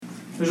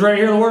Who's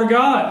ready to hear the Word of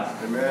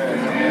God?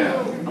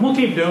 Amen. I'm going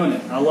to keep doing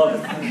it. I love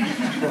it.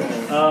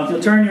 If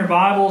you'll turn your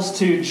Bibles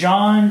to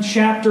John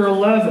chapter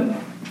 11,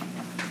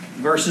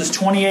 verses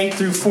 28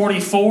 through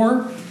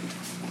 44.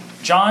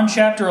 John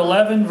chapter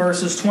 11,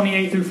 verses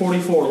 28 through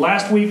 44.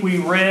 Last week we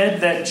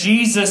read that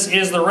Jesus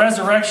is the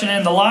resurrection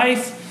and the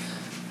life.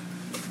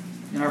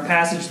 In our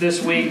passage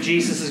this week,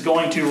 Jesus is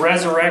going to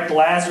resurrect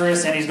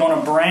Lazarus and He's going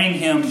to bring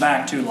him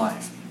back to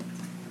life.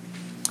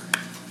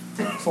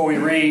 Before we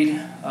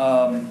read,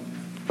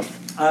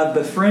 I've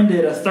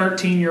befriended a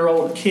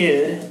 13-year-old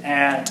kid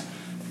at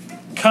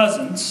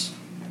Cousins.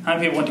 How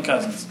many people went to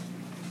Cousins?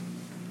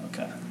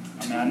 Okay.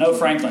 I mean, I know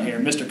Franklin here,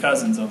 Mr.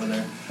 Cousins over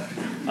there.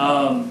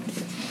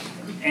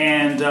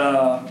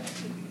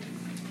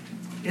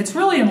 It's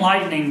really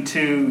enlightening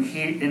to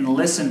hear and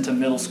listen to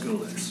middle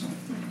schoolers.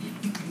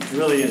 It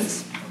really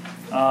is.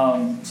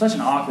 Such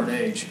an awkward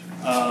age.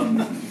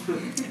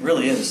 It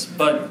really is.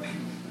 But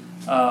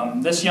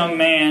this young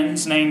man,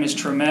 his name is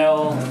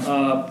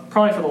Trammell.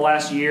 Probably for the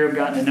last year I've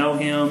gotten to know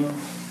him.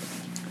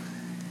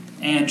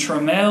 And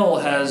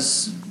Trammell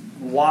has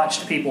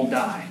watched people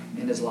die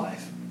in his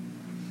life.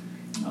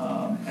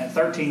 At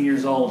 13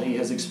 years old, he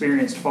has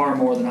experienced far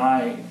more than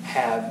I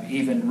have,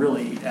 even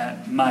really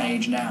at my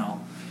age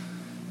now.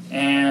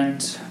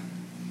 And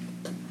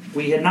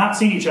we had not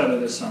seen each other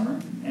this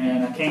summer.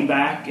 And I came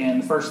back,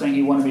 and the first thing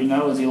he wanted me to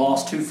know is he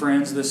lost 2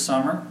 friends this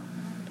summer.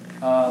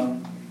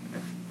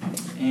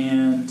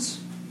 And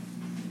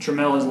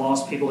Trammell has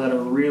lost people that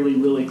are really,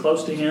 really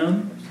close to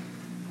him.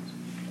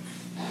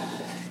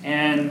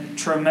 And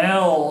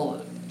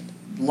Trammell,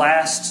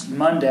 last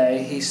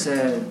Monday, he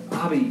said,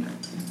 "Bobby,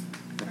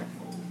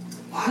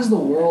 why is the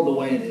world the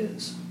way it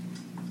is?"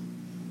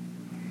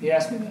 He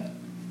asked me that.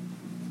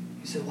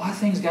 He said, "Why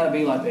things got to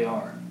be like they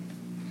are?"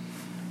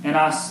 And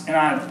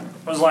I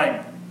was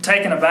like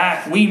taken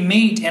aback. We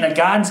meet in a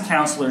guidance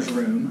counselor's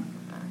room,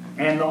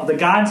 and the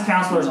guidance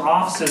counselor's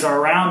offices are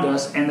around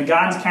us, and the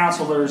guidance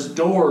counselor's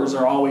doors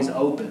are always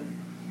open.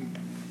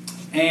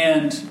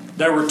 And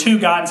there were 2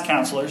 guidance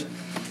counselors,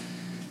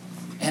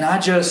 and I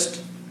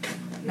just,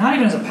 not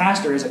even as a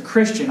pastor, as a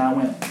Christian, I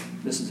went,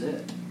 this is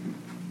it.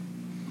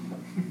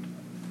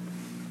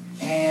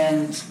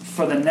 And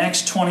for the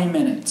next 20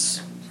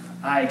 minutes,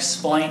 I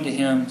explained to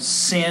him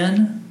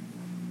sin,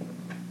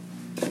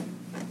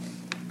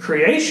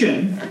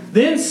 creation,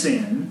 then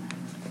sin,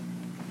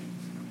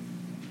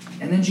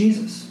 and then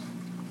Jesus.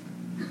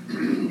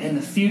 And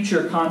the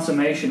future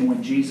consummation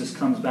when Jesus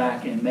comes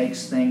back and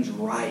makes things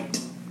right.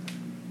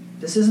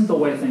 This isn't the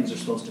way things are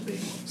supposed to be.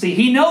 See,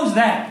 he knows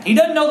that. He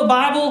doesn't know the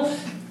Bible.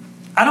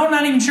 I'm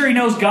not even sure he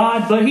knows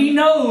God, but he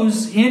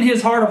knows in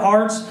his heart of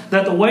hearts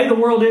that the way the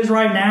world is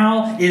right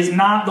now is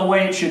not the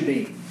way it should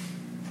be.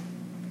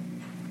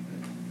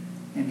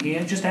 And he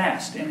had just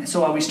asked. And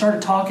so we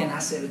started talking. I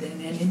said,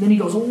 and then he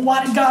goes, well,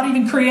 why did God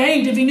even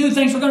create if he knew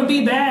things were going to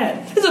be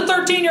bad? He's a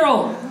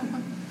 13-year-old.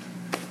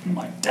 I'm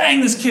like,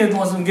 dang, this kid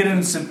wants to get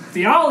into some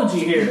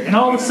theology here. And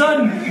all of a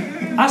sudden,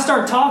 I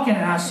start talking,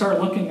 and I start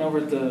looking over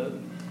at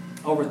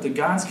the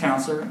guidance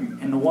counselor,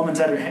 and the woman's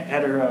at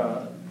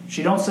her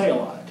she don't say a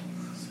lot.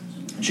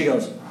 And she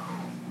goes,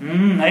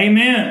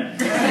 amen.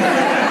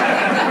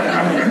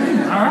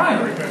 All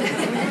right.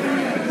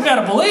 We got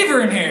a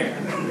believer in here.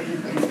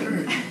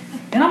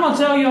 And I'm going to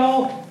tell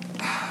y'all,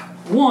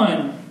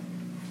 one,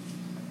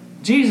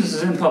 Jesus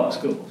is in public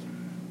schools.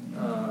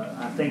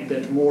 I think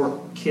that more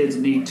kids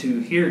need to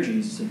hear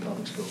Jesus in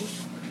public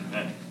schools.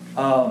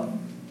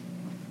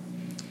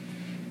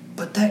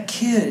 But that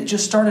kid, it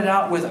just started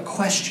out with a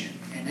question,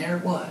 and there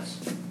it was.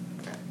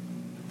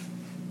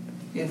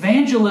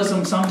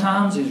 Evangelism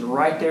sometimes is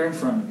right there in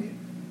front of you.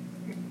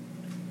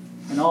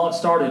 And all it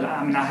started,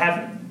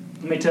 let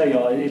me tell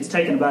y'all, it's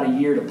taken about a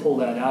year to pull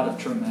that out of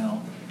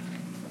Trammell.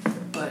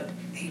 But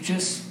you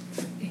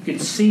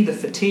could see the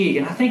fatigue.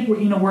 And I think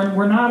we're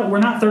not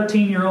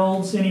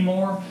 13-year-olds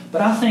anymore,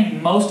 but I think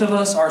most of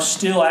us are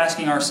still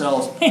asking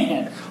ourselves,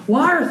 man,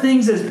 why are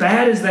things as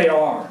bad as they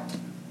are?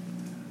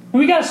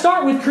 We got to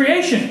start with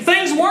creation.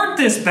 Things weren't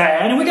this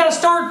bad, and we got to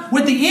start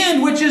with the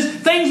end, which is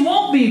things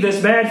won't be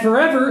this bad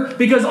forever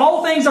because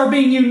all things are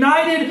being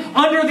united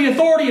under the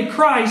authority of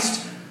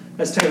Christ,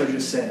 as Taylor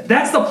just said.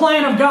 That's the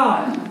plan of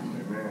God.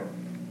 Amen.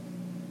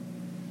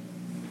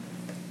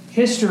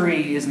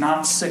 History is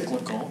not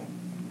cyclical.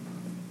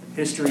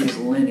 History is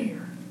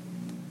linear,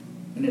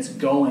 and it's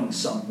going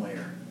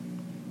somewhere.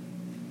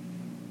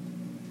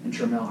 And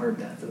Trammell heard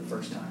that for the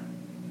first time.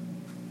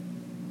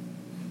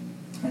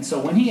 And so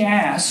when he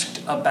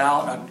asked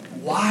about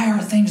why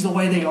are things the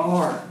way they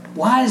are?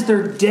 Why is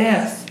there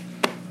death?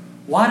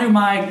 Why do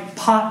my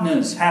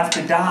partners have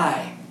to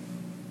die?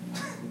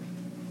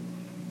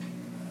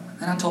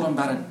 And I told him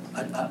about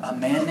a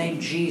man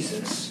named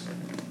Jesus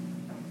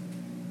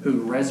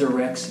who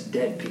resurrects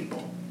dead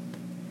people.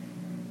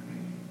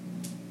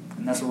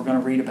 And that's what we're going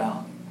to read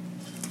about.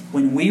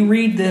 When we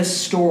read this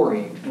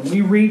story, when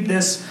we read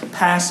this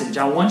passage,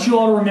 I want you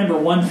all to remember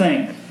one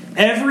thing.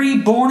 Every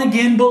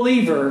born-again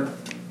believer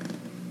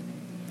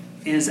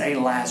is a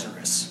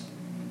Lazarus.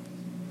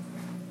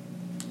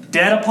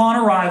 dead upon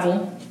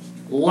arrival,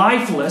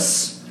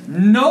 lifeless,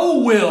 no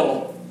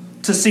will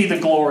to see the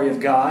glory of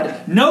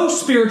God, no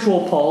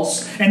spiritual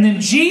pulse, and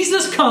then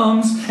Jesus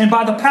comes, and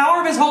by the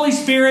power of His Holy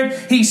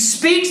Spirit, He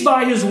speaks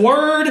by His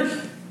Word,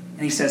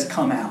 and He says,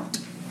 come out.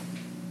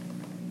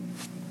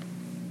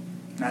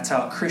 And that's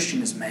how a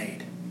Christian is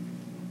made.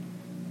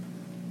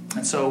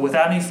 And so,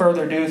 without any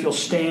further ado, if you'll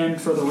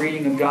stand for the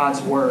reading of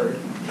God's Word.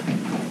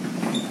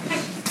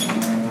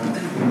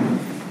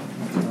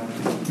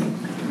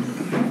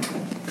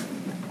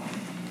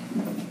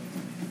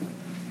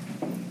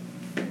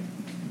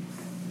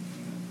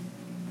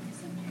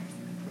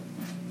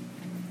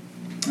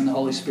 And the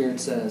Holy Spirit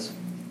says,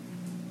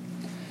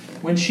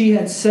 when she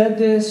had said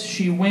this,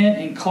 she went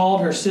and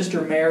called her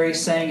sister Mary,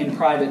 saying in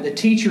private, the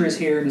teacher is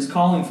here and is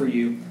calling for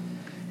you.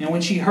 And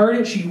when she heard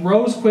it, she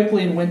rose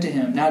quickly and went to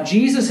him. Now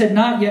Jesus had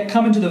not yet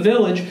come into the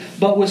village,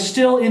 but was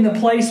still in the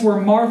place where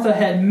Martha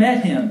had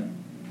met him.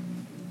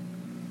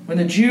 When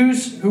the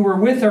Jews who were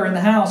with her in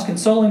the house,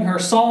 consoling her,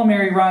 saw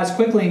Mary rise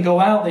quickly and go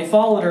out, they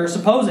followed her,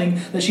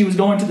 supposing that she was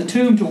going to the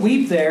tomb to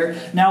weep there.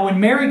 Now when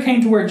Mary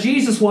came to where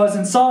Jesus was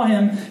and saw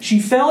him, she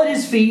fell at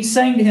his feet,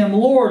 saying to him,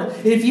 Lord,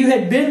 if you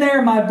had been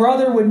there, my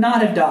brother would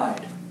not have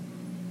died.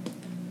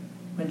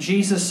 When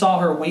Jesus saw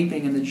her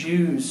weeping, and the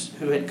Jews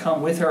who had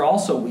come with her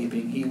also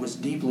weeping, he was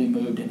deeply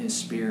moved in his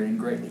spirit and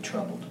greatly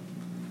troubled.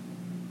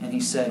 And he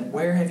said,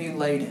 where have you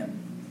laid him?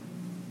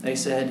 They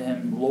said to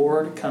him,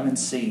 Lord, come and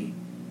see.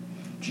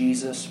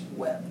 Jesus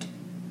wept.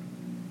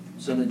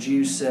 So the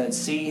Jews said,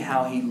 see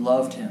how he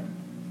loved him.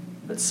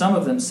 But some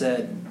of them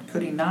said,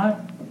 could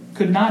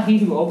not he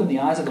who opened the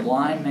eyes of the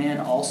blind man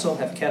also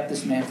have kept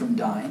this man from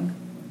dying?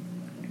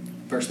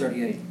 Verse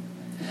 38.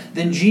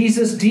 Then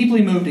Jesus,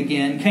 deeply moved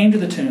again, came to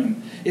the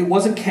tomb. It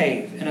was a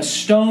cave, and a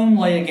stone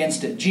lay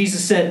against it.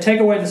 Jesus said, take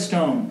away the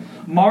stone.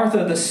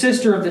 Martha, the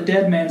sister of the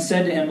dead man,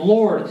 said to him,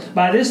 Lord,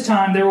 by this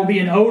time there will be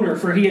an odor,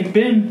 for he's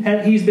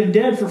been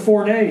dead for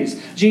 4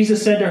 days.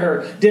 Jesus said to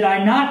her, did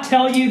I not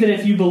tell you that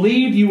if you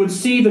believed, you would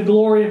see the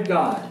glory of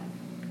God?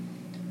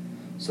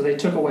 So they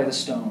took away the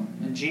stone.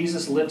 And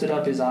Jesus lifted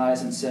up his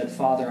eyes and said,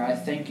 Father, I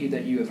thank you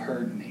that you have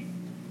heard me.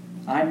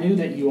 I knew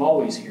that you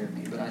always hear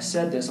me, but I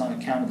said this on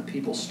account of the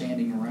people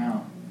standing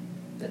around,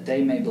 that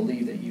they may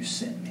believe that you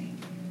sent me.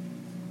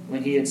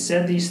 When he had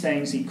said these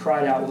things, he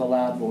cried out with a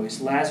loud voice,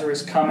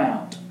 Lazarus, come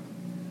out.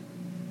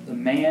 The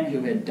man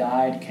who had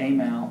died came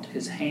out,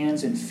 his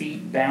hands and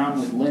feet bound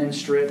with linen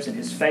strips, and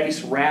his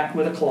face wrapped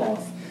with a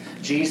cloth.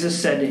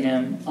 Jesus said to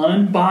him,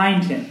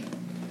 unbind him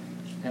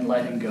and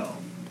let him go.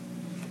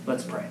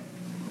 Let's pray.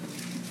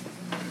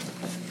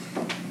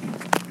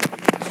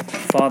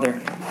 Father,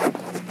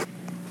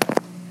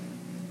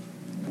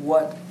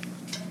 what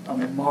a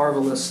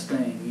marvelous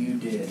thing you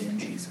did in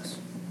Jesus.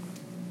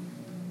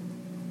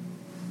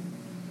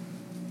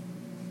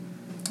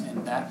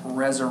 And that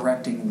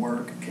resurrecting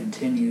work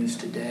continues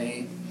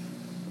today.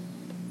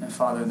 And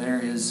Father,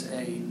 there is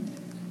a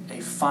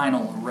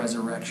final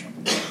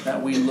resurrection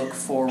that we look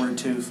forward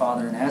to,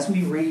 Father. And as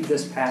we read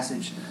this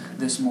passage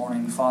this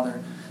morning,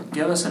 Father,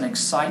 give us an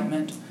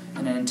excitement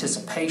and an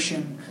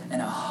anticipation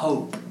and a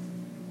hope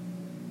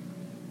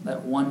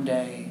that one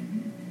day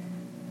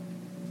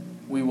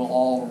we will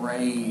all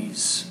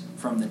raise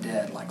from the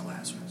dead like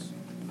Lazarus.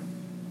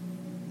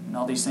 And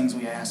all these things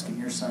we ask in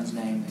your Son's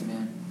name.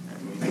 Amen.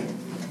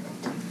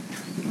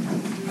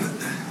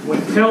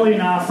 When Kelly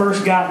and I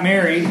first got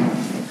married,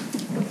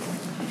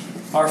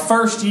 our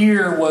first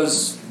year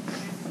was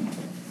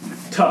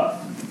tough.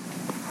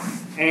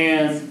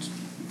 And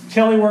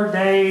Kelly worked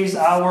days,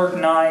 I worked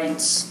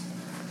nights.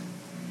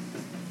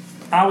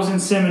 I was in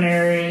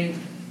seminary,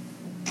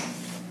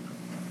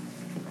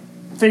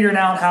 figuring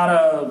out how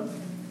to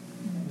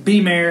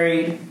be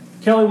married.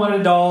 Kelly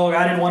wanted a dog,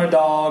 I didn't want a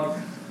dog.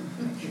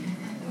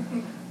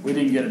 We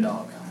didn't get a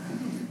dog.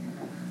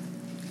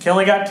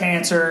 Kelly got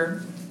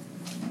cancer.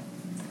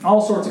 All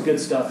sorts of good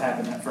stuff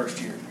happened that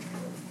first year.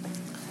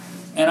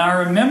 And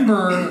I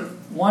remember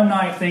one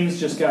night things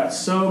just got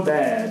so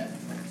bad.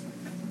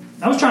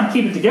 I was trying to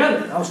keep it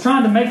together. I was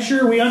trying to make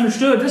sure we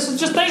understood this is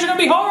just things are going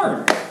to be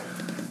hard. I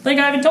think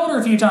I even told her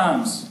a few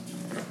times.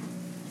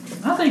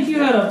 I think you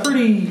had a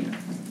pretty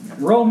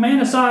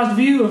romanticized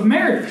view of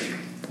marriage.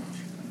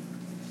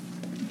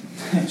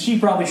 She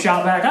probably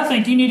shot back, I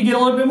think you need to get a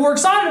little bit more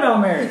excited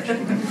about marriage.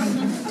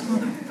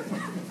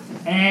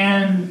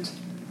 And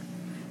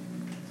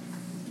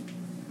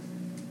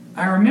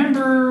I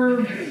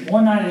remember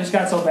one night it just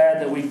got so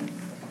bad that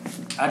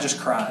I just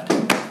cried.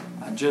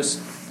 I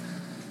just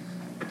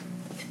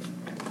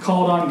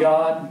called on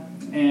God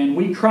and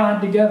we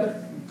cried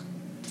together.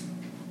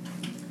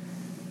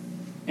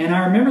 And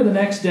I remember the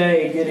next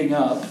day getting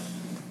up,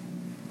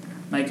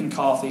 making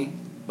coffee.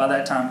 By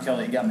that time,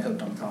 Kelly had got me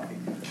hooked on coffee.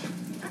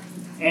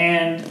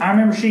 And I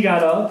remember she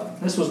got up.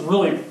 This was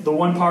really the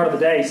one part of the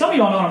day. Some of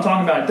y'all know what I'm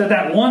talking about.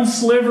 That one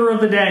sliver of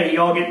the day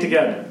y'all get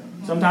together.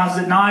 Sometimes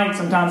at night,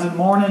 sometimes at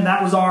morning.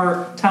 That was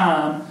our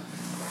time.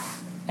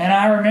 And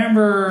I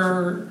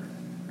remember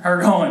her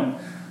going,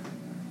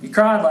 you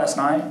cried last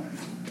night?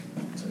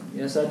 I said,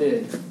 yes, I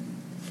did.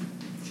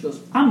 She She goes,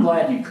 I'm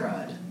glad you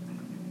cried.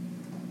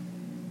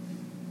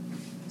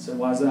 I said,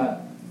 why is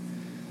that?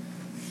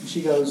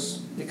 She goes,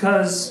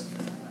 because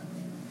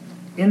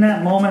in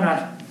that moment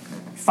I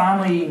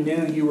finally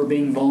knew you were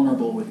being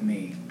vulnerable with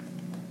me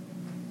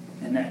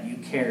and that you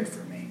cared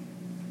for me.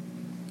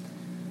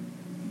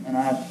 And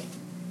I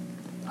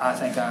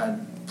think I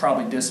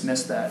probably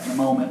dismissed that in a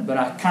moment, but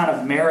I kind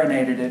of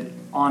marinated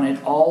on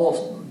it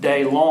all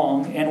day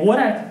long. And what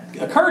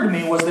occurred to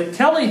me was that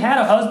Kelly had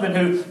a husband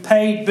who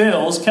paid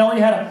bills.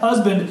 Kelly had a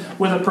husband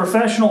with a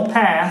professional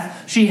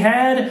path. She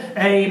had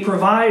a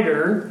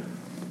provider.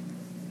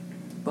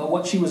 But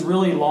what she was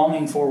really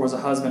longing for was a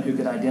husband who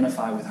could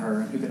identify with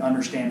her, who could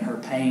understand her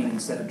pain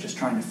instead of just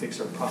trying to fix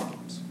her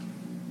problems.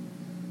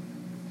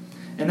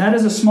 And that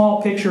is a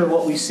small picture of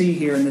what we see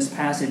here in this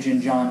passage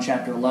in John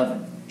chapter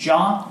 11.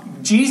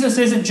 Jesus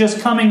isn't just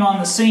coming on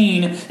the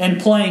scene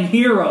and playing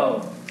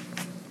hero.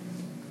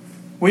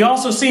 We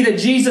also see that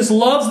Jesus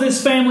loves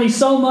this family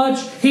so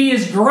much, He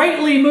is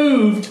greatly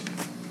moved,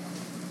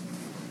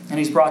 and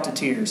He's brought to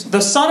tears. The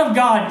Son of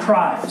God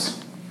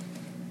cries.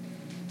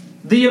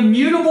 The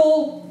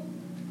immutable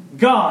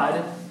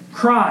God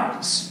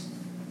cries.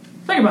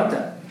 Think about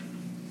that.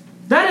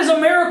 That is a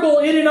miracle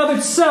in and of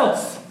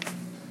itself.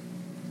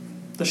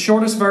 The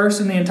shortest verse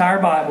in the entire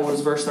Bible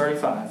is verse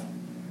 35.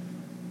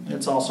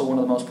 It's also one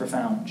of the most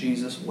profound.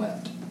 Jesus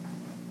wept.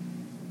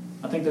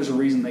 I think there's a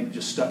reason they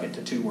just stuck it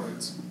to 2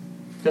 words.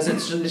 Because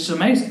it's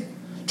amazing.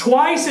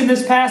 Twice in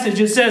this passage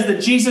it says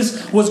that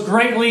Jesus was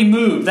greatly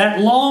moved. That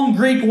long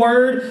Greek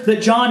word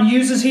that John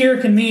uses here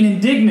can mean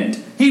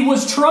indignant. He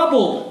was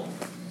troubled.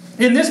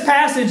 In this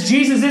passage,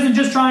 Jesus isn't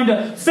just trying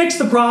to fix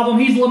the problem,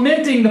 He's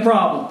lamenting the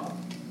problem.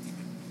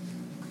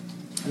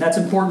 And that's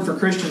important for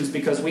Christians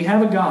because we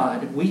have a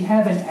God, we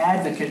have an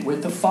advocate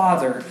with the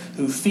Father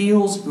who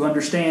feels, who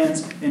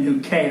understands, and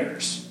who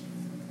cares.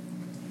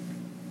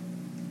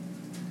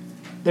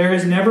 There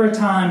is never a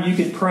time you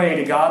could pray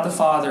to God the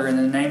Father in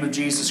the name of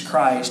Jesus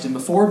Christ, and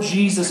before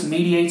Jesus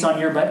mediates on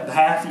your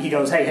behalf, He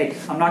goes, hey,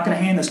 I'm not going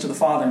to hand this to the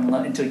Father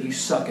until you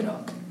suck it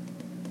up.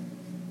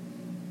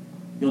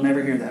 You'll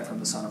never hear that from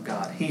the Son of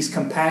God. He's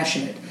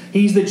compassionate.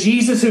 He's the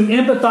Jesus who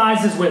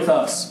empathizes with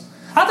us.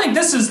 I think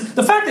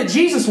the fact that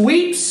Jesus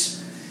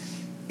weeps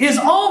is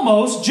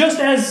almost just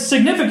as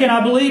significant,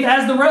 I believe,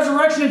 as the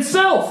resurrection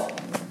itself.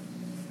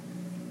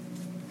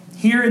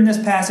 Here in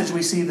this passage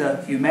we see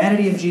the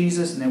humanity of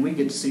Jesus, and then we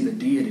get to see the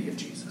deity of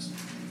Jesus.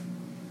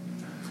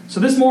 So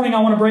this morning I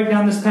want to break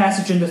down this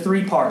passage into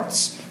 3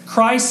 parts.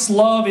 Christ's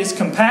love is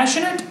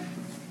compassionate.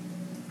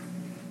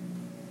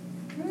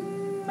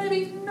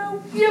 Maybe,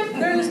 no, yep,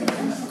 there it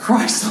is.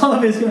 Christ's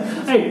love is...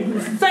 Hey,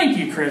 thank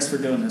you, Chris, for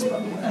doing this, by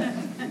the way.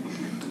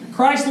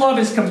 Christ's love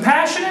is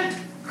compassionate,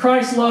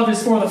 Christ's love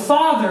is for the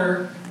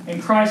Father,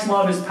 and Christ's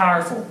love is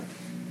powerful.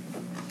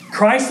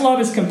 Christ's love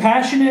is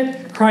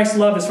compassionate, Christ's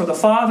love is for the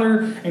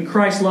Father, and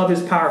Christ's love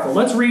is powerful.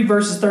 Let's read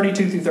verses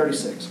 32 through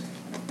 36.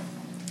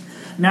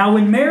 Now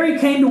when Mary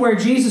came to where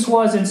Jesus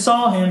was and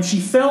saw Him, she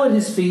fell at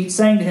His feet,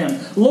 saying to Him,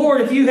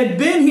 Lord, if you had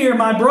been here,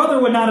 my brother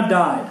would not have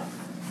died.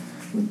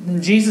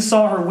 When Jesus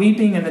saw her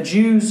weeping, and the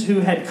Jews who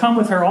had come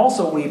with her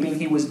also weeping,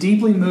 He was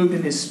deeply moved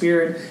in His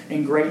spirit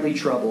and greatly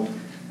troubled.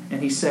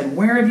 And He said,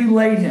 Where have you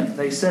laid him?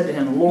 They said to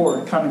Him,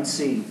 Lord, come and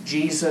see.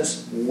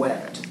 Jesus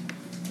wept.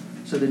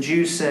 So the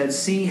Jews said,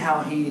 see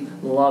how He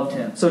loved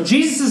him. So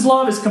Jesus'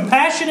 love is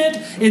compassionate,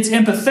 it's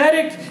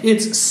empathetic,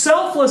 it's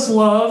selfless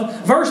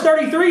love. Verse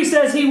 33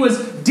 says He was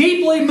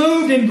deeply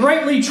moved and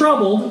greatly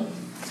troubled.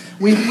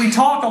 We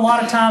talk a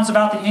lot of times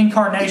about the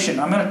incarnation.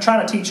 I'm going to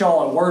try to teach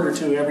y'all a word or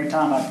two every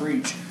time I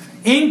preach.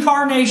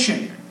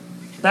 Incarnation.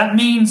 That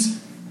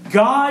means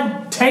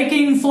God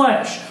taking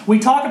flesh. We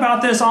talk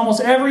about this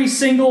almost every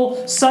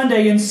single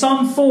Sunday in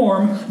some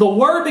form. The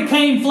Word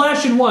became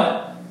flesh and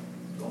what?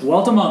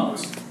 Dwelt among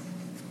us.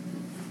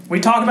 We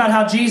talk about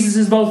how Jesus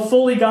is both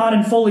fully God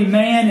and fully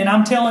man, and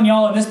I'm telling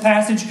y'all in this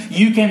passage,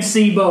 you can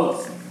see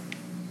both.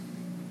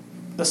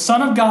 The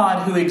Son of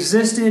God who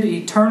existed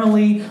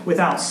eternally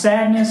without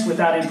sadness,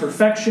 without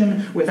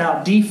imperfection,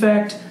 without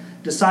defect,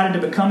 decided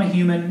to become a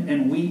human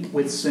and weep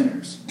with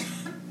sinners.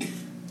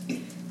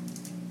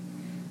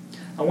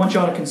 I want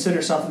y'all to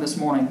consider something this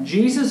morning.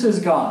 Jesus is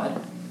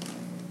God.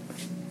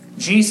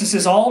 Jesus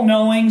is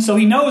all-knowing, so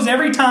He knows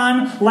every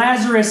time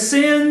Lazarus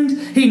sinned.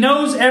 He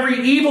knows every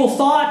evil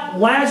thought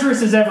Lazarus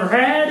has ever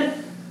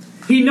had.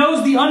 He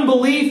knows the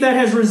unbelief that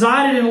has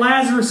resided in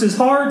Lazarus'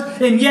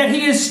 heart, and yet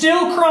He is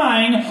still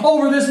crying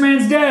over this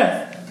man's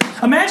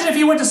death. Imagine if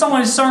you went to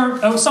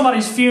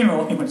somebody's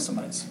funeral.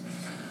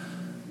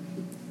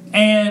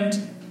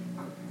 And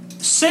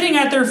sitting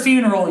at their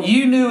funeral,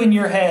 you knew in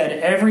your head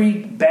every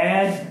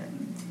bad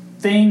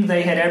thing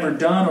they had ever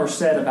done or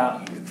said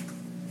about you.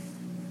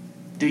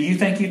 Do you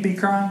think you'd be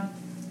crying?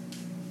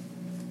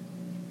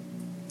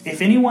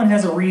 If anyone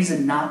has a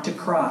reason not to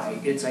cry,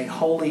 it's a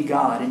holy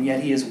God, and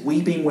yet He is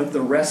weeping with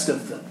the rest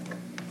of them.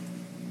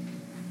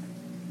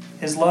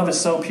 His love is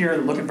so pure.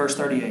 Look at verse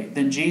 38.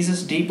 Then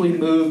Jesus, deeply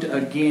moved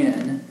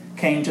again,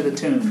 came to the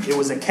tomb. It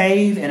was a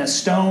cave and a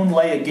stone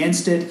lay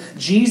against it.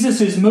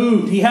 Jesus is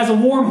moved. He has a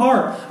warm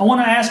heart. I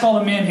want to ask all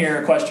the men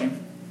here a question.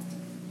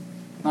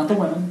 Not the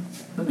women,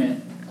 the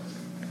men.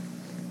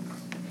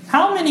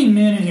 How many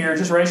men in here,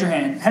 just raise your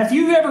hand, have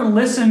you ever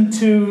listened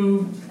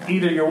to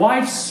either your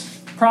wife's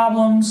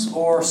problems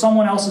or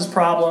someone else's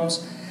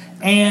problems,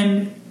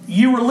 and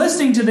you were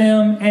listening to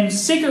them, and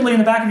secretly in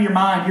the back of your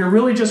mind, you're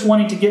really just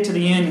wanting to get to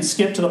the end and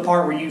skip to the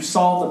part where you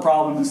solve the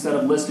problem instead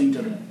of listening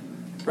to them?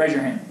 Raise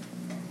your hand.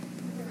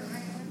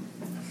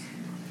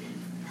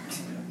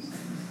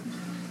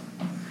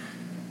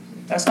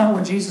 That's not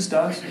what Jesus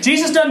does.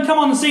 Jesus doesn't come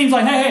on the scene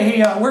like,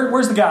 hey,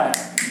 where's the guy at?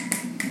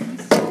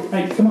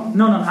 Hey, come on.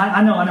 No,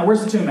 I know.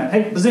 Where's the tomb at?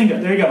 Hey,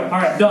 bazinga, there you go. All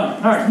right,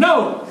 done. All right,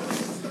 no.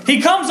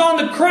 He comes on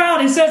the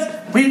crowd and says,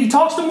 he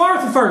talks to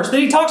Martha first,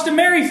 then he talks to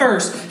Mary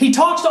first. He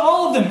talks to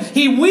all of them.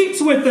 He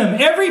weeps with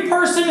them. Every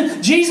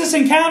person Jesus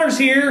encounters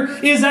here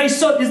is not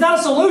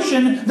a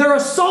solution, they're a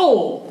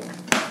soul.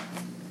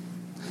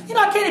 You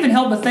know, I can't even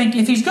help but think,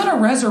 if he's going to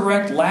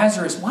resurrect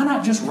Lazarus, why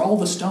not just roll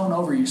the stone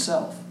over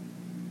yourself?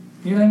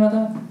 You think about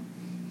that?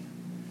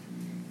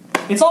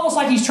 It's almost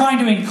like he's trying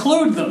to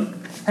include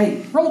them.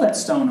 Hey, roll that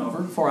stone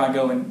over before I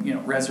go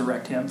and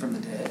resurrect him from the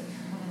dead.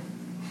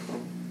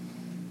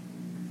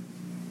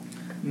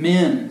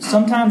 Men,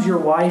 sometimes your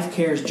wife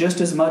cares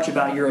just as much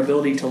about your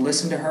ability to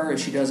listen to her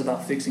as she does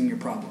about fixing your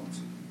problems.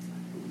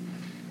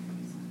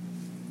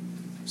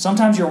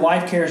 Sometimes your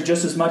wife cares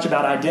just as much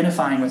about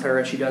identifying with her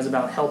as she does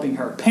about helping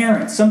her.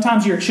 Parents,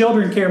 sometimes your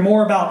children care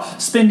more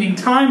about spending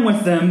time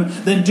with them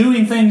than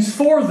doing things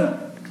for them.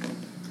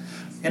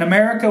 In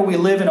America, we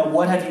live in a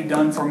what have you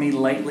done for me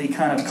lately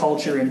kind of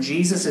culture, and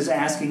Jesus is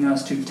asking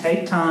us to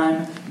take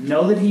time,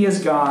 know that He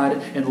is God,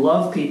 and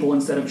love people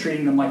instead of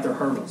treating them like they're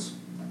hurdles.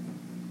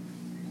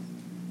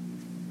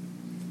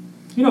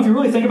 You know, if you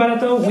really think about it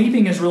though,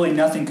 weeping is really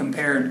nothing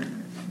compared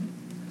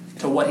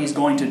to what He's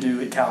going to do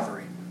at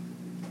Calvary.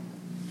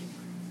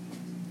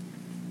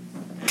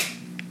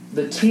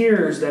 The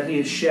tears that He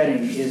is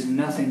shedding is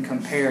nothing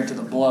compared to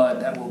the blood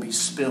that will be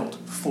spilt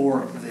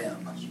for them.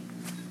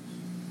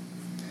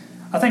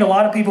 I think a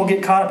lot of people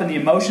get caught up in the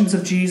emotions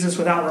of Jesus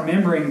without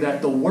remembering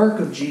that the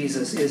work of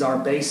Jesus is our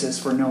basis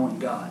for knowing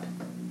God.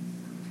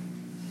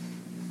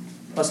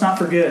 Let's not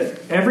forget,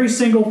 every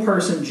single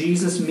person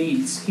Jesus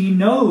meets, He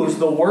knows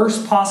the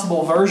worst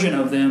possible version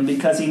of them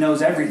because He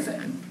knows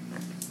everything.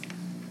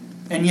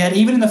 And yet,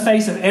 even in the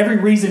face of every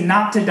reason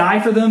not to die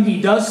for them,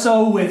 He does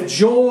so with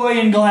joy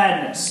and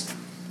gladness.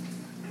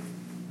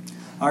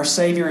 Our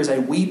Savior is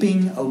a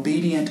weeping,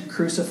 obedient,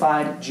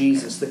 crucified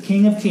Jesus. The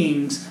King of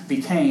Kings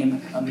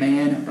became a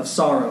man of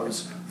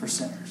sorrows for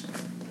sinners.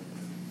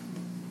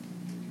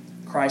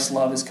 Christ's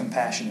love is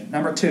compassionate.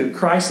 Number 2,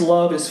 Christ's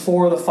love is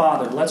for the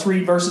Father. Let's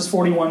read verses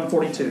 41 and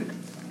 42.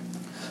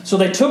 So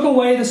they took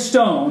away the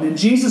stone, and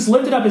Jesus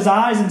lifted up His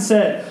eyes and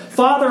said,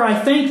 Father, I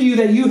thank You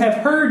that You have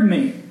heard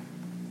me.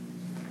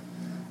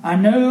 I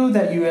knew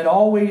that you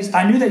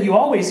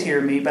always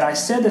hear me, but I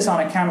said this on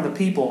account of the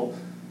people,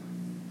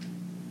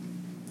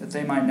 that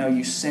they might know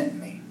You sent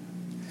me.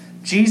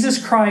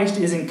 Jesus Christ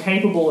is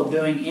incapable of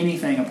doing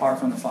anything apart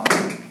from the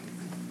Father.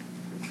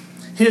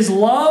 His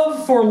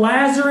love for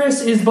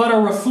Lazarus is but a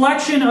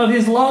reflection of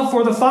His love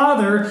for the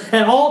Father.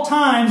 At all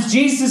times,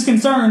 Jesus is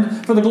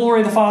concerned for the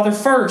glory of the Father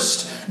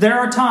first. There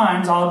are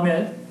times, I'll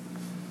admit,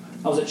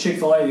 I was at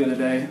Chick-fil-A the other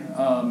day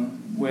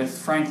with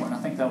Franklin. I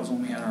think that was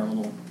when we had our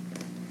little,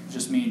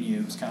 just me and you.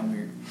 It was kind of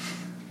weird.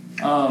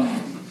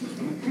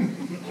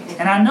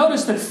 And I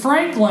noticed that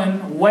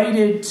Franklin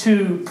waited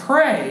to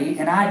pray,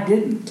 and I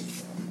didn't.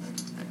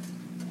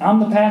 I'm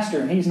the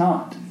pastor, and he's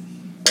not.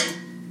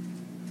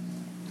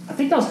 I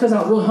think that was because I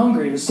was really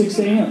hungry. It was 6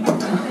 a.m.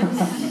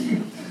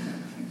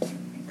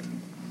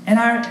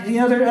 And the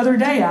other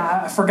day,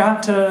 I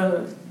forgot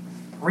to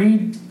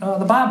read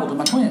the Bible to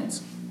my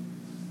twins.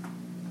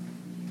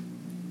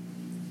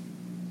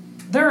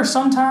 There are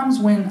some times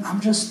when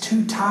I'm just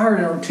too tired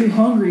or too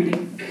hungry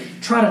to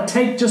try to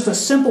take just a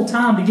simple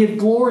time to give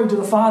glory to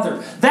the Father.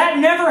 That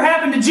never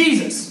happened to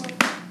Jesus.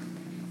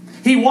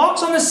 He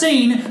walks on the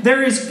scene.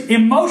 There is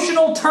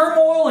emotional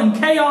turmoil and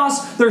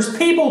chaos. There's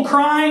people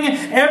crying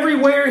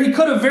everywhere. He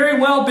could have very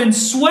well been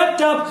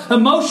swept up,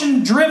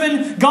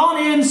 emotion-driven,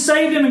 gone in,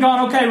 saved him, and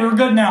gone, okay, we're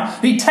good now.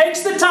 He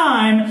takes the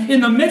time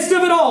in the midst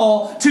of it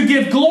all to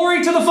give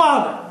glory to the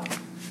Father.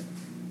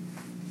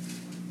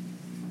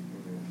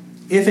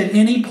 If at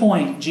any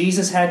point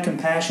Jesus had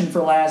compassion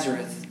for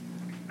Lazarus,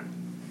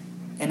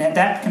 and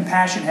that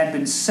compassion had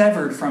been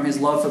severed from His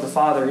love for the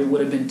Father, it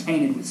would have been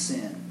tainted with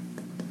sin.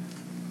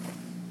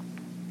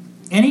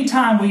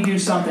 Anytime we do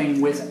something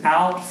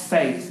without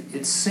faith,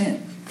 it's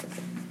sin.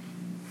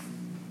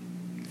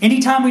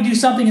 Anytime we do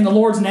something in the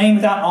Lord's name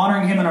without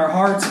honoring Him in our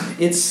hearts,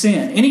 it's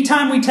sin.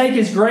 Anytime we take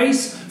His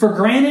grace for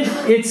granted,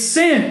 it's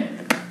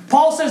sin.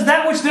 Paul says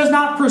that which does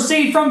not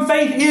proceed from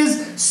faith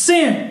is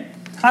sin.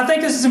 I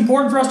think this is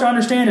important for us to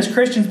understand as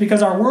Christians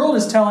because our world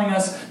is telling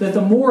us that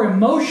the more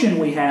emotion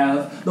we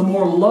have, the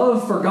more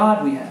love for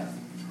God we have.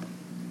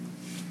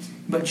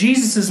 But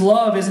Jesus'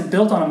 love isn't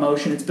built on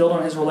emotion, it's built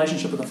on his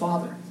relationship with the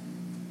Father.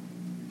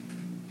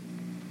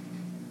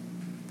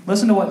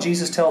 Listen to what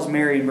Jesus tells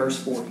Mary in verse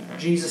 40.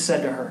 Jesus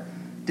said to her,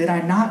 "Did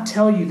I not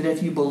tell you that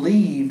if you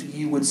believed,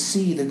 you would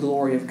see the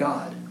glory of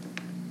God?"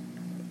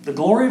 The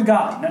glory of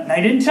God. Now,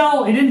 he didn't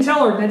tell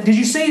her, did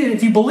you see that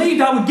if you believed,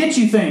 I would get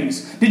you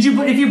things? If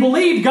you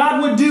believed,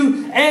 God would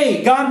do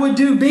A, God would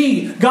do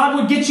B, God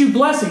would get you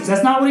blessings.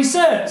 That's not what he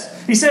says.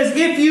 He says,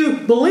 if you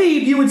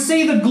believed, you would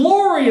see the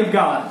glory of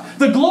God.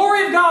 The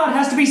glory of God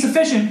has to be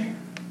sufficient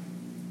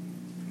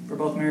for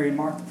both Mary and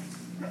Martha.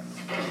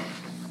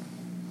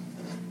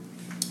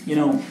 You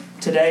know,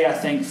 today I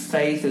think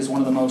faith is one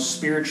of the most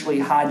spiritually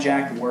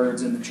hijacked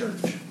words in the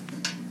church.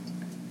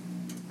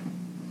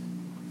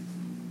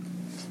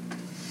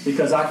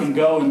 Because I can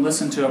go and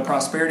listen to a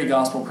prosperity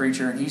gospel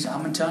preacher and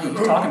I'm going to tell you,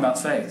 he's talking about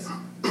faith.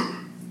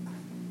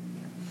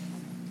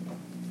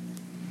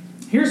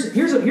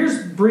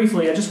 Here's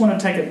briefly, I just want to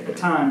take a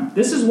time.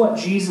 This is what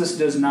Jesus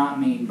does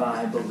not mean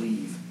by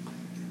believe.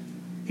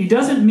 He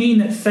doesn't mean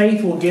that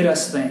faith will get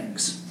us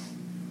things.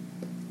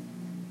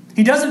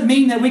 He doesn't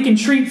mean that we can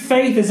treat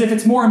faith as if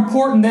it's more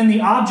important than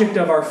the object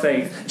of our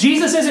faith.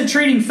 Jesus isn't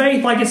treating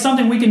faith like it's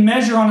something we can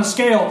measure on a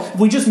scale. If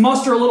we just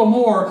muster a little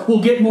more,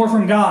 we'll get more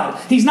from God.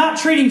 He's not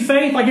treating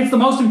faith like it's the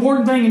most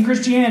important thing in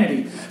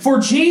Christianity. For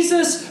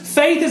Jesus,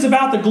 faith is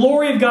about the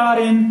glory of God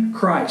in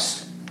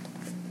Christ.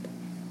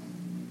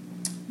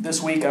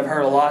 This week I've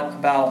heard a lot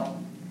about,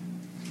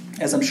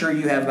 as I'm sure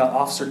you have, about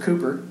Officer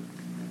Cooper.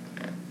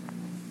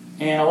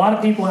 And a lot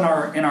of people in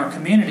our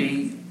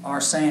community are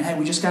saying, hey,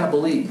 we just got to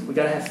believe. We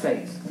got to have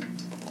faith.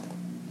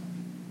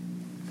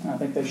 And I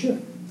think they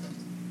should.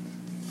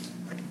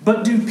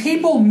 But do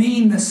people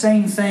mean the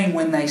same thing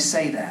when they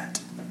say that?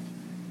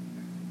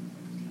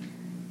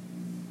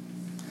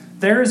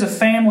 There is a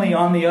family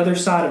on the other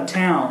side of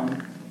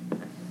town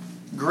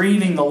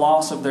grieving the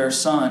loss of their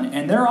son,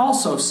 and they're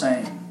also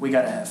saying, we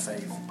got to have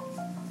faith.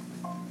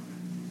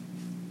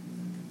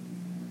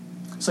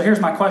 So here's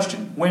my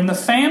question. When the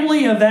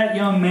family of that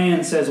young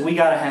man says, we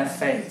got to have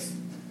faith,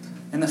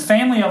 and the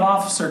family of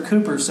Officer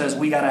Cooper says,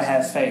 we got to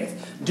have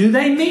faith, do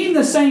they mean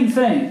the same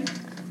thing?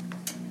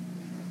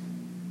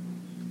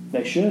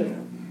 They should.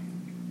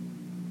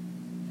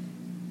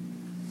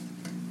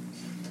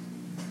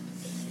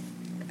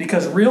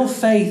 Because real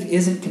faith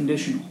isn't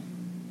conditional.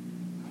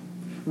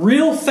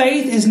 Real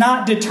faith is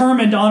not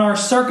determined on our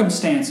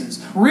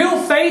circumstances. Real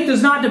faith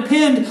does not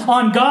depend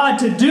on God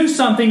to do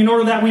something in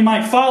order that we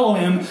might follow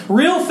Him.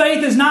 Real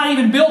faith is not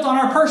even built on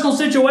our personal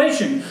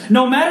situation.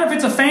 No matter if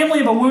it's a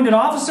family of a wounded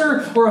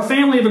officer or a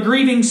family of a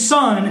grieving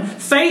son,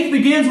 faith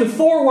begins with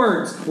 4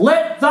 words.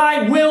 Let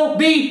thy will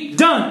be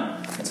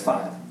done. That's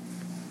 5.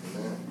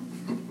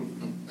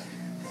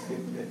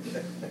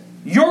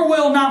 Your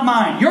will, not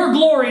mine. Your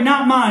glory,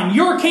 not mine.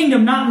 Your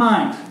kingdom, not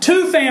mine.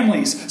 2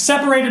 families,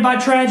 separated by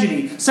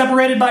tragedy,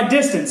 separated by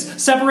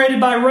distance,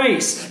 separated by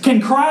race, can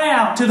cry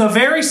out to the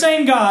very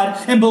same God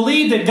and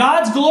believe that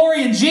God's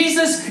glory in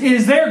Jesus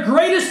is their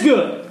greatest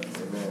good.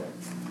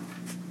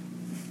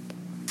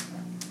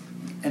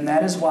 And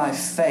that is why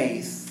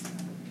faith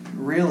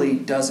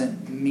really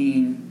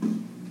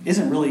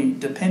isn't really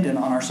dependent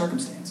on our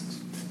circumstances.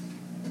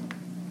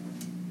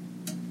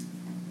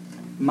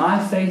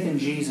 My faith in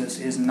Jesus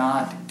is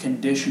not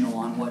conditional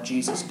on what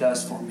Jesus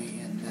does for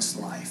me in this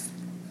life.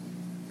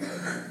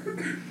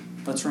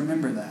 Let's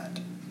remember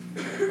that.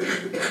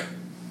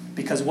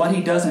 Because what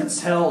he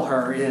doesn't tell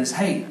her is,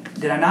 hey,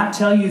 did I not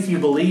tell you if you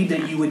believed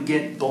that you would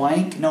get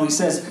blank? No, he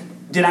says,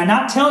 did I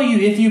not tell you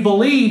if you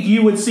believed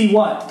you would see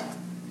what?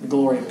 The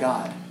glory of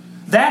God.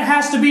 That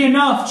has to be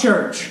enough,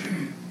 church.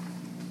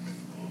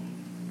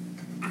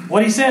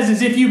 What he says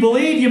is if you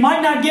believe, you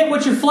might not get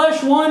what your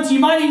flesh wants.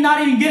 You might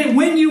not even get it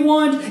when you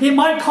want. It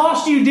might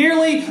cost you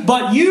dearly,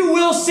 but you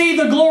will see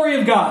the glory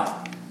of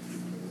God.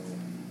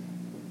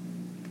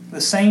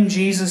 The same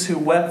Jesus who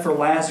wept for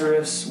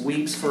Lazarus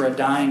weeps for a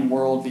dying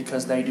world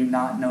because they do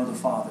not know the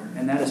Father.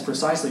 And that is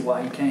precisely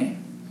why he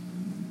came.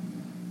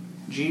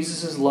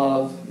 Jesus'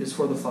 love is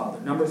for the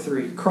Father. Number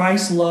 3,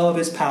 Christ's love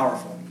is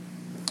powerful.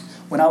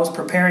 When I was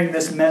preparing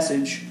this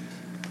message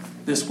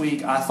this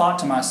week, I thought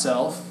to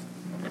myself,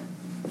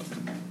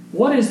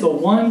 what is the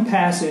one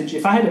passage,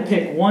 if I had to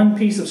pick one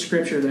piece of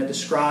Scripture that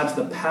describes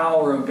the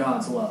power of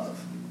God's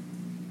love,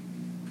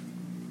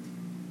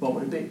 what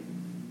would it be?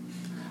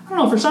 I don't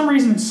know, for some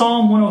reason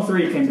Psalm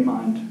 103 came to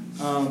mind.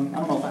 I don't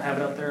know if I have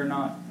it up there or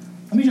not.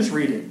 Let me just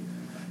read it.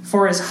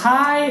 For as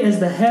high as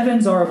the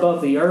heavens are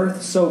above the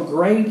earth, so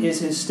great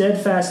is His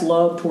steadfast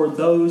love toward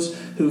those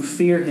who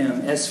fear Him.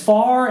 As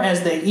far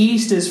as the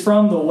east is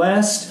from the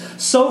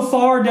west, so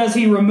far does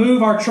He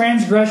remove our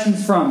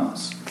transgressions from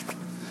us.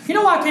 You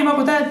know why I came up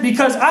with that?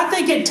 Because I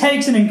think it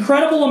takes an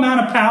incredible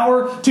amount of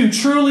power to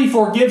truly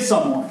forgive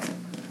someone.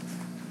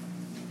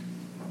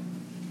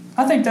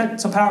 I think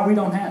that's a power we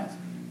don't have.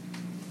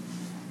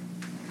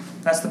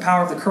 That's the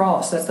power of the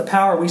cross. That's the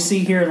power we see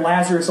here in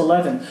Lazarus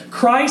 11.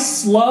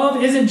 Christ's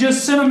love isn't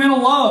just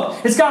sentimental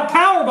love. It's got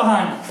power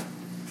behind it.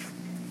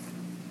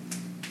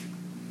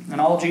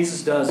 And all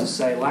Jesus does is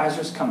say,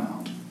 Lazarus, come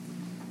out.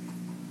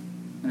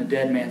 and a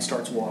dead man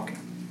starts walking.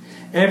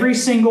 Every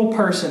single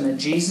person that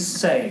Jesus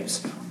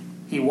saves,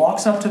 He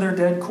walks up to their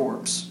dead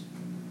corpse.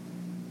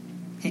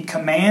 He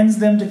commands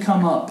them to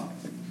come up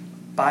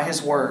by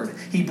His Word.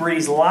 He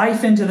breathes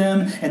life into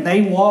them, and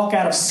they walk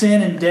out of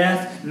sin and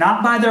death,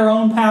 not by their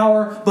own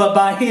power, but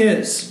by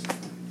His.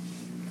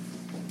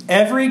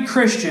 Every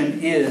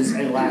Christian is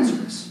a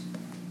Lazarus.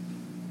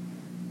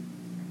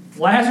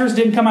 Lazarus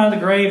didn't come out of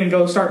the grave and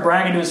go start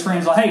bragging to his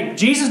friends like, hey,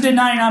 Jesus did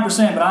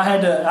 99%, but I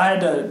had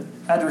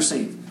to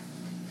receive.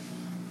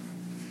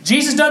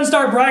 Jesus doesn't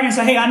start bragging and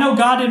say, hey, I know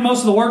God did most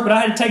of the work, but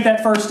I had to take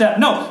that first step.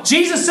 No,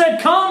 Jesus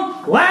said,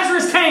 come,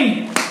 Lazarus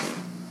came.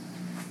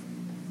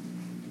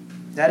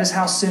 That is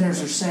how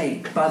sinners are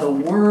saved, by the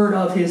word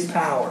of His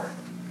power.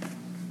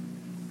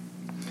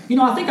 You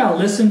know, I think I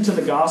listened to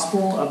the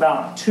gospel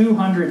about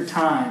 200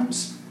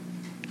 times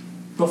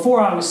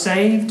before I was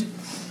saved.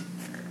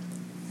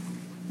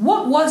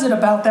 What was it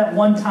about that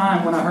one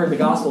time when I heard the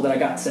gospel that I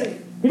got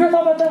saved? You ever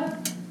thought about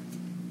that?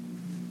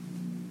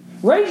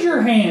 Raise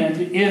your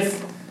hand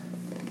if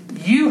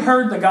you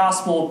heard the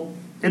gospel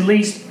at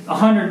least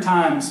 100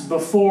 times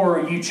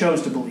before you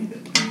chose to believe it.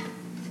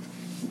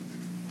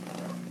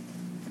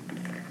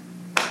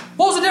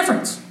 What was the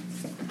difference?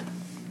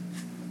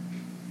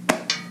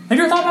 Have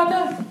you ever thought about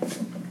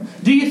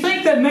that? Do you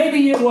think that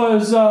maybe it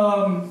was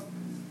the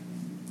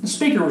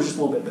speaker was just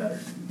a little bit better?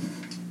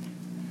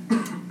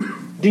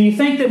 Do you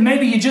think that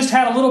maybe you just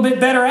had a little bit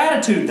better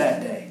attitude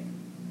that day?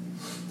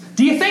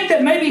 Do you think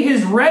that maybe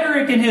his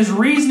rhetoric and his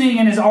reasoning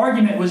and his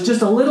argument was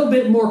just a little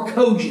bit more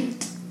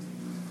cogent?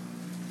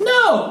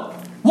 No!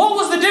 What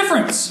was the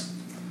difference?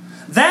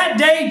 That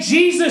day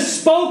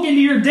Jesus spoke into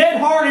your dead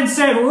heart and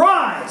said,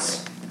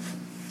 rise!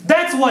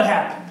 That's what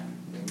happened.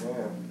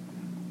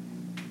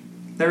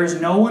 There is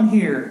no one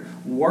here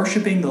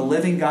worshiping the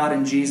living God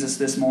in Jesus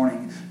this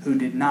morning who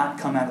did not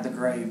come out of the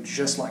grave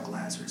just like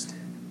Lazarus did.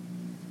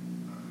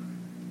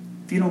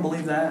 If you don't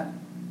believe that,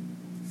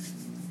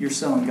 you're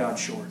selling God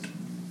short.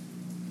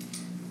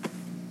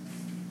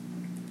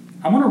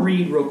 I want to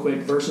read real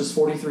quick verses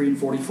 43 and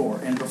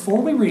 44. And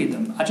before we read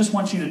them, I just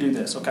want you to do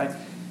this, okay?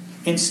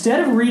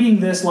 Instead of reading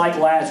this like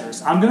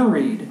Lazarus, I'm going to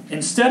read,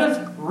 instead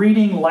of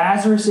reading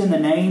Lazarus in the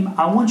name,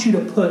 I want you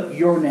to put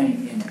your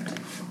name in it.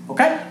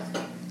 Okay?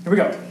 Here we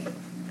go.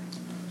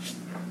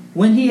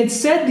 When he had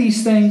said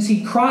these things,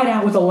 he cried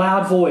out with a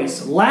loud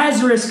voice,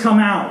 Lazarus, come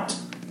out!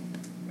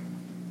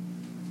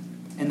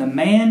 And the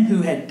man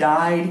who had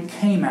died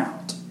came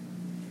out,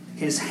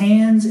 his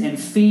hands and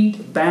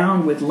feet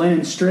bound with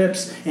linen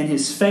strips, and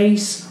his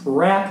face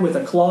wrapped with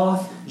a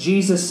cloth.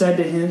 Jesus said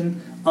to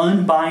him,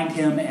 unbind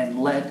him and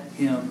let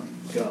him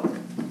go.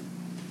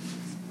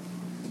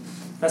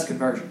 That's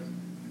conversion.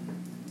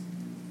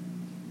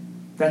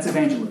 That's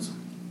evangelism.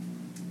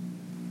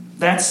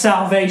 That's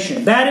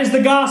salvation. That is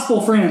the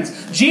gospel,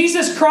 friends.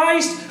 Jesus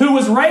Christ, who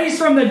was raised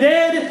from the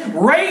dead,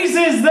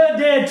 raises the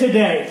dead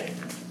today.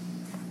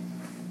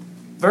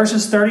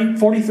 Verses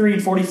 43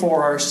 and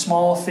 44 are a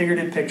small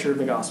figurative picture of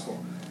the gospel.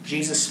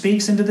 Jesus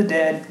speaks into the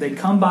dead. They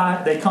come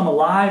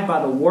alive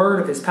by the word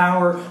of His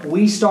power.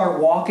 We start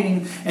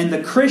walking. And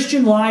the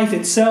Christian life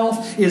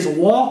itself is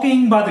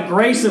walking by the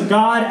grace of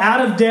God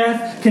out of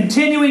death,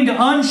 continuing to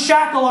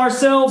unshackle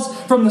ourselves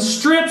from the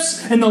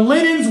strips and the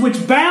linens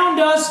which bound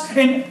us,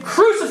 and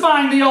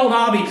crucifying the old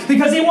hobby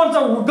because he wants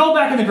to go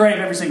back in the grave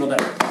every single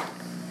day.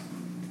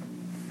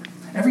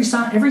 Every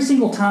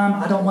single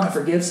time I don't want to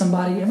forgive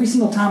somebody, every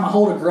single time I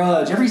hold a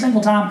grudge, every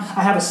single time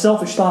I have a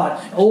selfish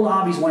thought, old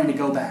hobby's wanting to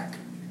go back.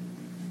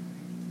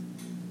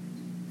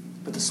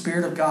 But the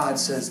Spirit of God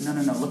says, no,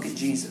 look at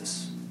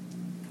Jesus.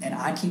 And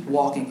I keep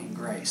walking in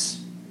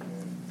grace.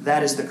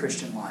 That is the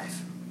Christian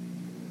life.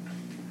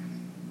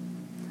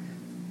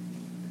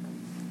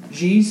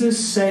 Jesus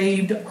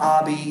saved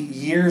Abby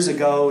years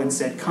ago and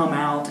said, come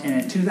out.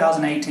 And in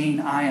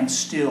 2018, I am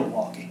still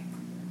walking.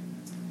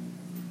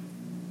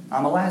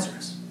 I'm a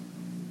Lazarus.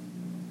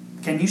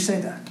 Can you say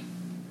that?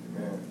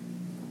 Amen.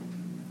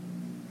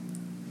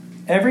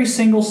 Every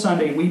single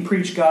Sunday we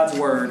preach God's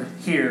Word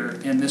here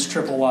in this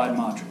triple-wide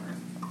module.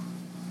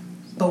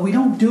 But we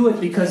don't do it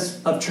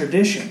because of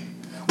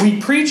tradition. We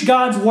preach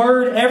God's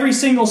Word every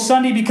single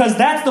Sunday because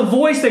that's the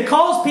voice that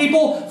calls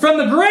people from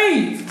the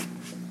grave.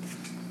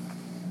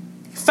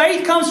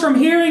 Faith comes from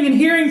hearing, and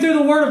hearing through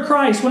the Word of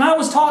Christ. When I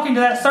was talking to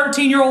that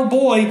 13-year-old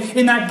boy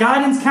in that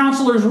guidance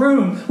counselor's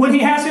room, when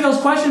he asked me those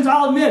questions,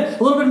 I'll admit,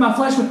 a little bit of my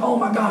flesh went, oh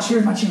my gosh,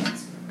 here's my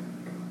chance.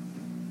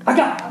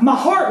 My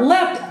heart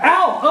leapt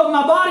out of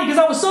my body because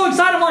I was so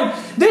excited. I'm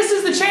like, this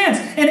is the chance.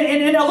 And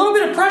a little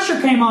bit of pressure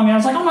came on me. I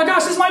was like, oh my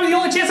gosh, this might be the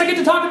only chance I get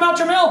to talk about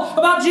Jamel,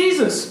 about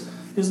Jesus.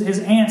 His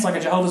aunt's like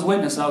a Jehovah's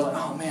Witness. And I was like,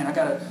 oh man, I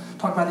got to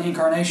talk about the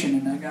incarnation.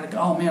 And I got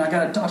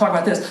to talk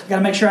about this. I got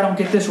to make sure I don't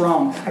get this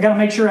wrong. I got to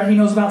make sure he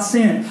knows about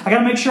sin. I got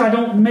to make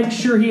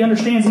sure he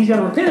understands he's got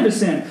to repent of his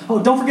sin.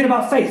 Oh, don't forget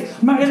about faith.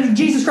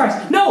 Jesus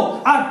Christ.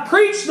 No, I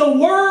preach the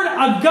Word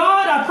of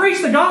God. I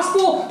preach the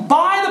gospel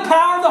by the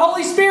power of the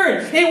Holy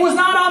Spirit. It was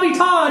not Abby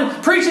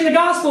Todd preaching the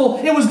gospel.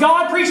 It was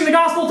God preaching the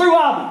gospel through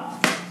Abby.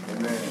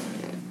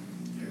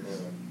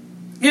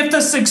 If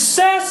the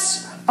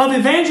success of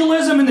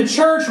evangelism in the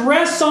church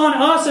rests on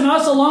us and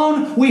us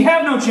alone, we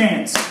have no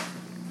chance.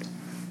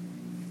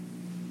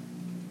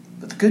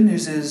 But the good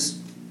news is,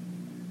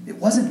 it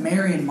wasn't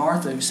Mary and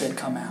Martha who said,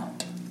 come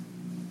out.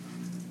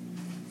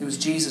 It was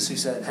Jesus who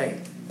said,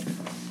 hey,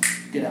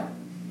 get out.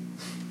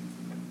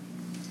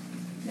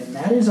 And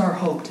that is our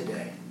hope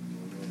today.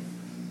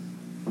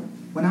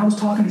 When I was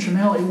talking to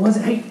Tramel, it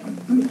wasn't, hey,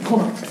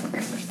 hold on.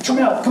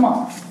 Tramel, come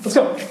on. Let's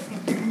go.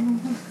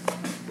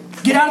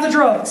 Get out of the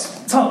drugs.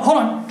 So, hold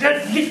on.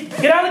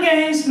 Get out of the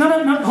gangs. No,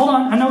 hold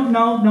on. I know,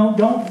 no,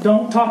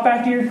 don't talk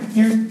back to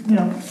your.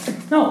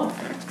 No.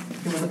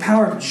 It was the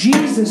power of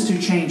Jesus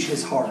to change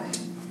his heart.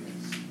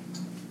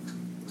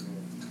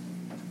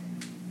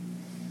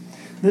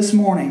 This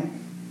morning,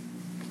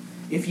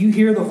 if you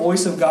hear the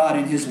voice of God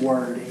in his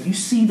word, and you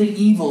see the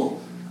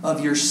evil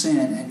of your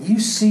sin, and you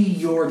see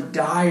your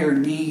dire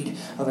need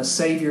of a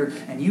Savior,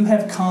 and you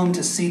have come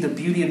to see the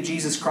beauty of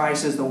Jesus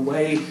Christ as the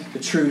way, the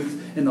truth,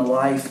 and the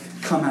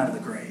life, come out of the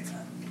grave.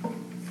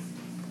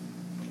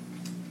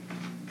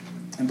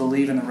 And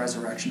believe in the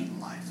resurrection of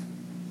the life.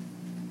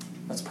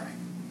 Let's pray.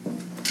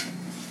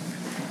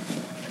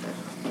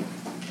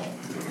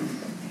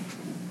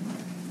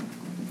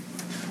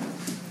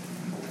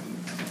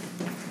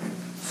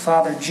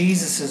 Father,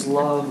 Jesus'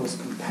 love was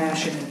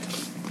compassionate.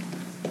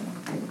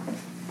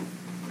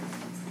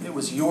 It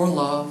was your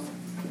love.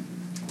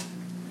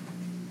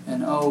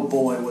 And oh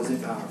boy, was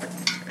it powerful.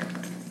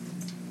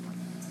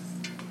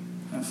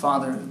 And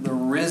Father, the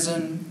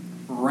risen,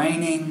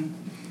 reigning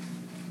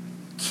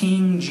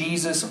King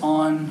Jesus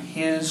on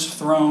his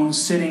throne,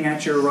 sitting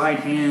at your right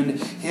hand,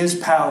 his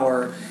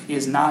power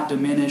is not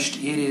diminished.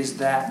 It is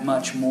that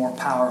much more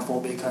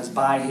powerful because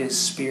by his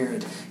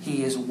Spirit,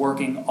 he is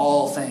working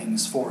all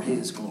things for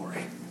his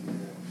glory.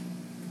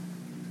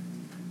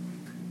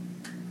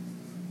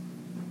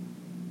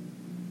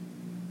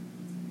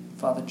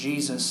 Father,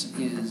 Jesus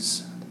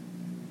is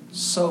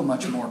so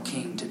much more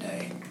King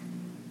today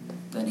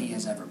than he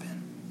has ever been.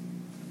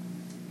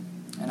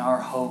 And our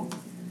hope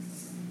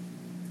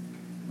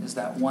is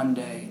that one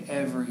day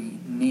every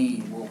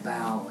knee will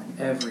bow and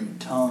every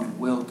tongue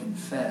will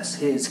confess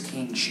his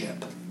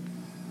kingship.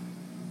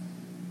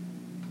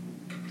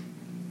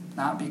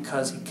 Not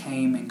because he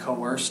came and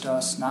coerced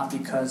us, not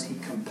because he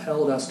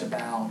compelled us to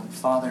bow, but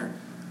Father,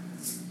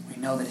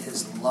 we know that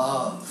his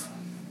love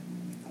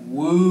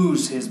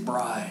woos his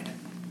bride.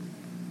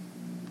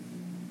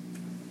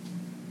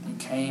 He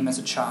came as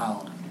a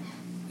child.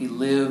 He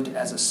lived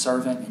as a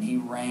servant, and he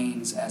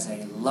reigns as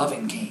a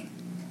loving king.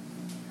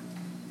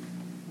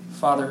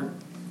 Father,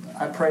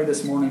 I pray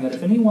this morning that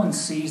if anyone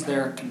sees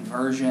their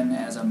conversion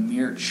as a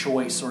mere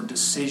choice or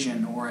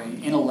decision or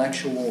an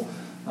intellectual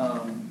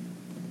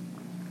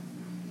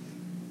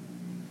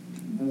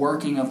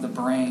working of the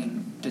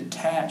brain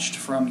detached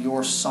from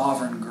your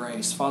sovereign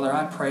grace, Father,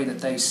 I pray that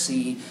they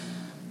see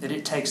that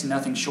it takes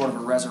nothing short of a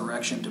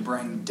resurrection to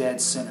bring dead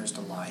sinners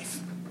to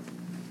life.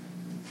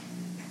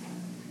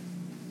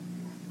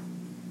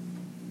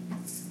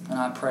 And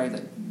I pray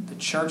that the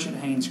church at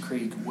Haynes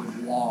Creek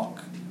would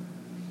walk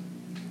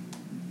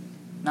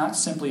not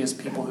simply as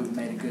people who've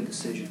made a good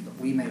decision, but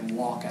we may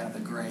walk out of the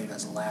grave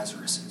as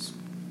Lazarus is,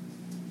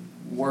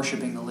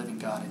 worshiping the living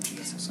God in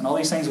Jesus. And all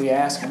these things we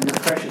ask in your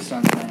precious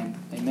Son's name.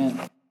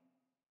 Amen.